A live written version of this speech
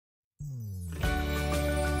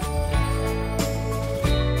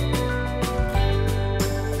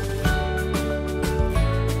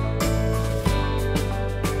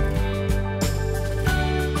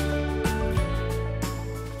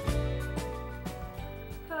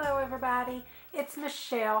everybody, it's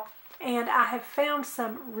Michelle, and I have found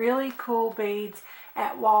some really cool beads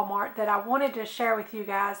at Walmart that I wanted to share with you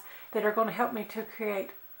guys that are going to help me to create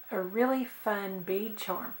a really fun bead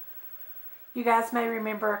charm. You guys may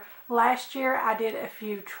remember last year I did a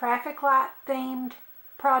few traffic light themed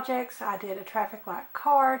projects. I did a traffic light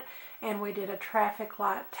card and we did a traffic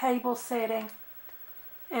light table setting.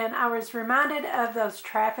 And I was reminded of those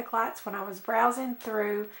traffic lights when I was browsing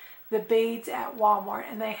through the beads at Walmart,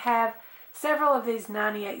 and they have several of these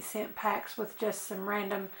 98-cent packs with just some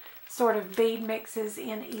random sort of bead mixes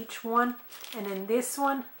in each one. And in this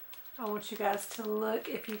one, I want you guys to look,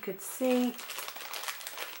 if you could see,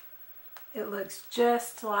 it looks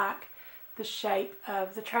just like the shape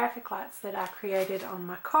of the traffic lights that I created on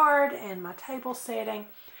my card and my table setting.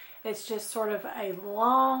 It's just sort of a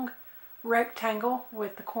long rectangle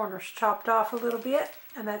with the corners chopped off a little bit,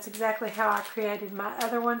 and that's exactly how I created my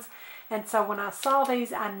other ones. And so when I saw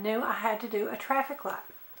these, I knew I had to do a traffic light,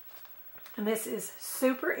 and this is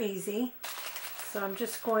super easy. So I'm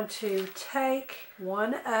just going to take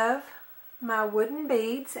one of my wooden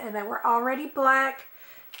beads, and they were already black,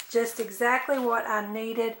 just exactly what I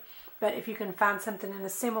needed. But if you can find something in a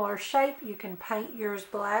similar shape, you can paint yours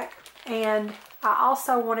black. And I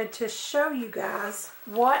also wanted to show you guys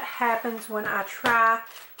what happens when I try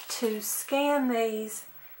to scan these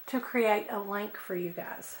to create a link for you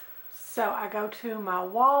guys. So I go to my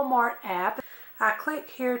Walmart app. I click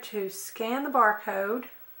here to scan the barcode.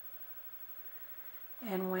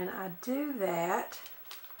 And when I do that,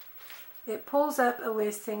 it pulls up a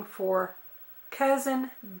listing for Cousin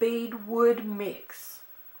Bead Wood Mix.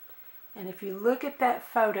 And if you look at that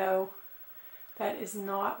photo, that is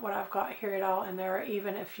not what I've got here at all. And there are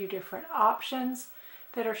even a few different options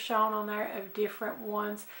that are shown on there of different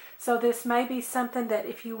ones. So this may be something that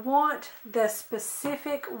if you want the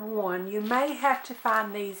specific one, you may have to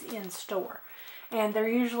find these in store. And they're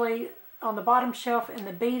usually on the bottom shelf in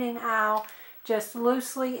the beading aisle, just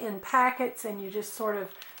loosely in packets, and you just sort of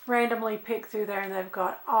randomly pick through there, and they've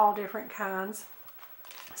got all different kinds.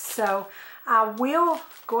 So I will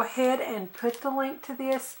go ahead and put the link to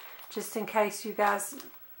this just in case you guys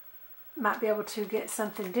might be able to get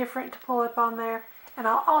something different to pull up on there. And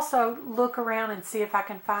I'll also look around and see if I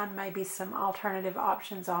can find maybe some alternative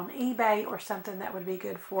options on eBay or something that would be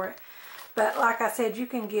good for it. But like I said, you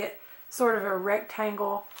can get sort of a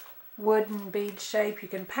rectangle wooden bead shape. You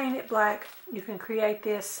can paint it black. You can create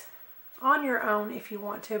this on your own if you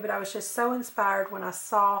want to, but I was just so inspired when I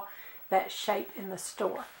saw that shape in the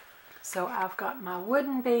store. So I've got my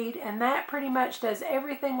wooden bead, and that pretty much does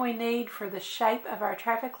everything we need for the shape of our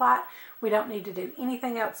traffic light. We don't need to do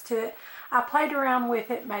anything else to it. I played around with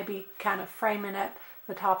it, maybe kind of framing up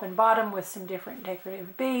the top and bottom with some different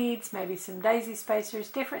decorative beads, maybe some daisy spacers,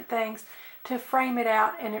 different things to frame it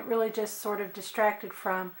out, and it really just sort of distracted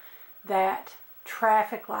from that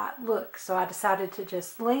traffic light look. So I decided to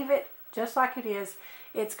just leave it just like it is.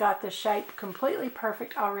 It's got the shape completely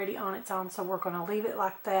perfect already on its own, so we're going to leave it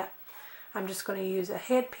like that. I'm just going to use a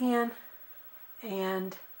head pin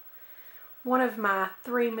and one of my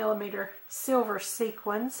 3mm silver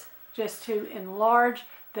sequins just to enlarge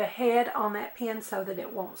the head on that pin so that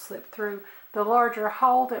it won't slip through the larger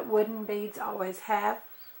hole that wooden beads always have.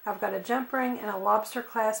 I've got a jump ring and a lobster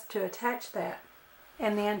clasp to attach that.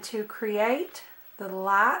 And then to create the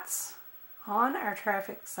lights on our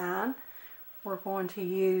traffic sign, we're going to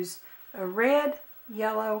use a red,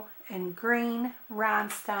 yellow, and green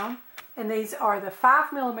rhinestone. And these are the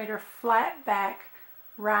 5mm flat back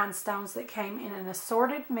rhinestones that came in an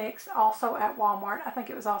assorted mix, also at Walmart. I think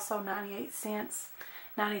it was also 98 cents,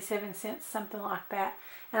 97 cents, something like that.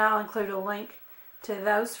 And I'll include a link to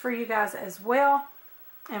those for you guys as well.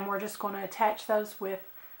 And we're just going to attach those with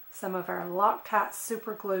some of our Loctite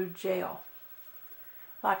super glue gel.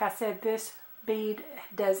 Like I said, this bead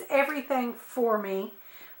does everything for me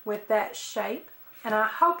with that shape. And I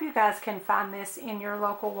hope you guys can find this in your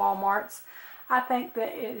local Walmarts. I think that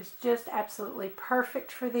it is just absolutely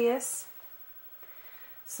perfect for this.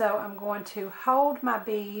 So I'm going to hold my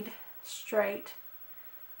bead straight,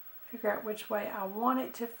 figure out which way I want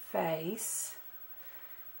it to face.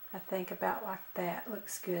 I think about like that.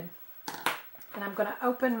 Looks good. And I'm going to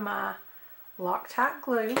open my Loctite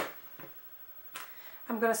glue.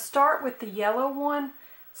 I'm going to start with the yellow one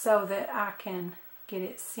so that I can get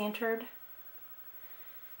it centered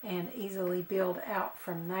and easily build out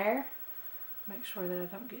from there. Make sure that I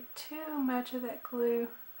don't get too much of that glue.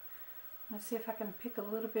 Let's see if I can pick a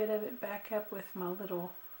little bit of it back up with my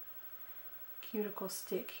little cuticle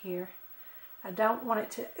stick here. I don't want it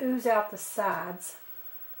to ooze out the sides.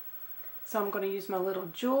 So I'm going to use my little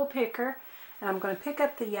jewel picker And I'm going to pick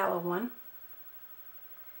up the yellow one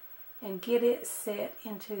and get it set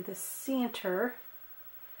into the center,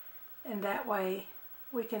 and that way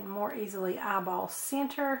we can more easily eyeball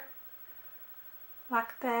center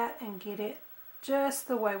like that and get it just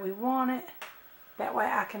the way we want it. That way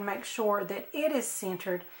I can make sure that it is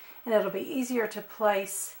centered, and it'll be easier to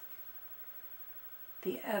place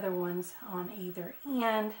the other ones on either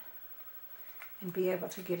end and be able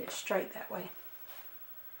to get it straight that way.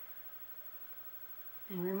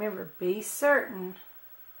 And remember, be certain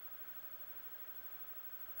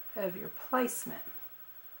of your placement.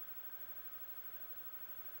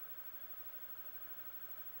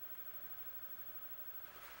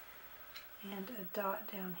 And a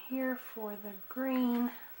dot down here for the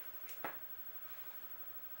green.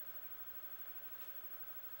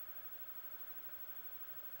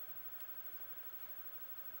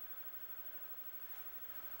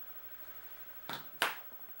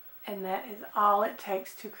 And that is all it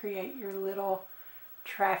takes to create your little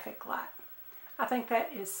traffic light. I think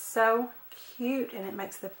that is so cute, and it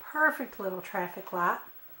makes the perfect little traffic light.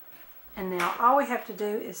 And now all we have to do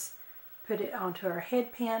is put it onto our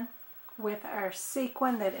head pin with our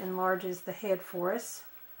sequin that enlarges the head for us.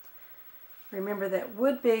 Remember that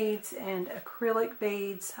wood beads and acrylic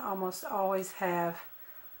beads almost always have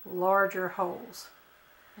larger holes.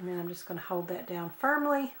 And then I'm just going to hold that down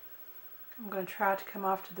firmly. I'm going to try to come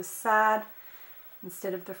off to the side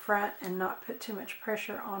instead of the front and not put too much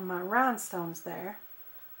pressure on my rhinestones there.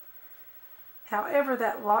 However,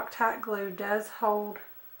 that Loctite glue does hold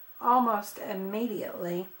almost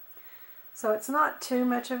immediately, so it's not too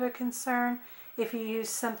much of a concern. If you use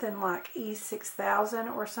something like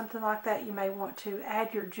E6000 or something like that, you may want to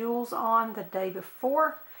add your jewels on the day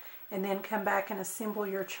before and then come back and assemble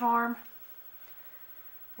your charm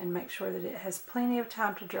and make sure that it has plenty of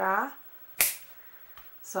time to dry.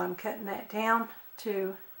 So I'm cutting that down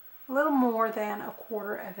to a little more than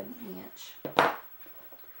 1/4 of an inch.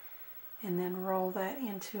 And then roll that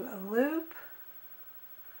into a loop.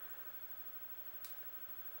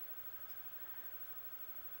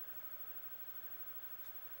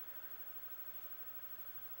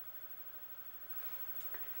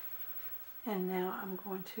 And now I'm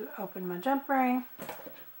going to open my jump ring.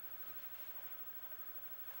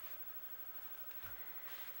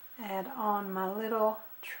 Add on my little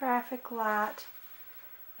traffic light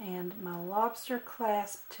and my lobster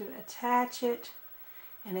clasp to attach it.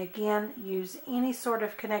 And again, use any sort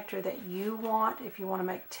of connector that you want. If you want to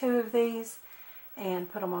make 2 of these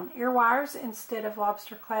and put them on ear wires instead of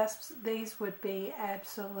lobster clasps, these would be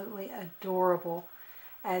absolutely adorable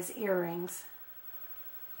as earrings.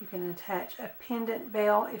 You can attach a pendant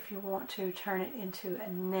bell if you want to turn it into a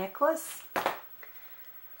necklace.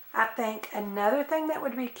 I think another thing that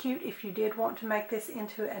would be cute if you did want to make this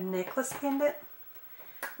into a necklace pendant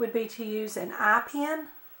would be to use an eye pin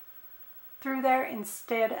through there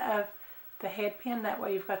instead of the head pin. That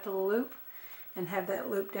way you've got the loop and have that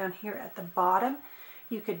loop down here at the bottom.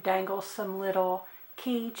 You could dangle some little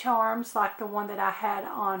key charms like the one that I had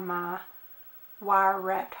on my wire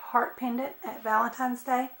wrapped heart pendant at Valentine's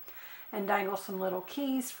Day, and dangle some little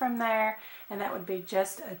keys from there, and that would be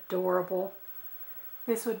just adorable.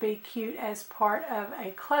 This would be cute as part of a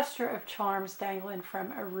cluster of charms dangling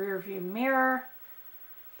from a rear view mirror.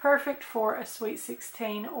 Perfect for a Sweet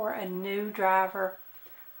 16 or a new driver.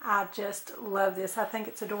 I just love this. I think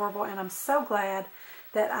it's adorable, and I'm so glad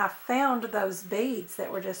that I found those beads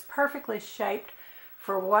that were just perfectly shaped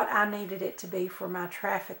for what I needed it to be for my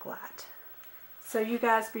traffic light. So you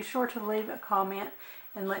guys be sure to leave a comment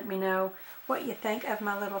and let me know what you think of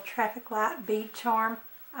my little traffic light bead charm.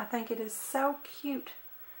 I think it is so cute.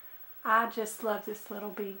 I just love this little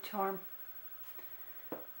bead charm.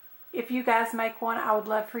 If you guys make one, I would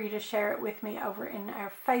love for you to share it with me over in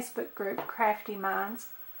our Facebook group, Craftie Minds.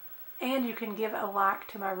 And you can give a like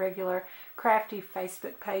to my regular Craftie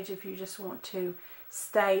Facebook page if you just want to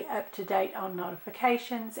stay up to date on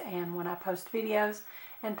notifications and when I post videos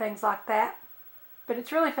and things like that. But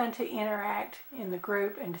it's really fun to interact in the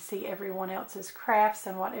group and to see everyone else's crafts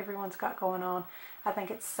and what everyone's got going on. I think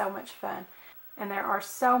it's so much fun. And there are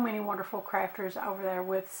so many wonderful crafters over there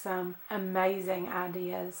with some amazing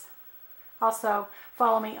ideas. Also,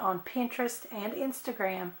 follow me on Pinterest and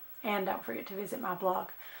Instagram, and don't forget to visit my blog.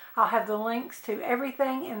 I'll have the links to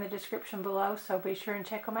everything in the description below, so be sure and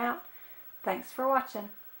check them out. Thanks for watching.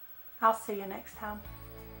 I'll see you next time.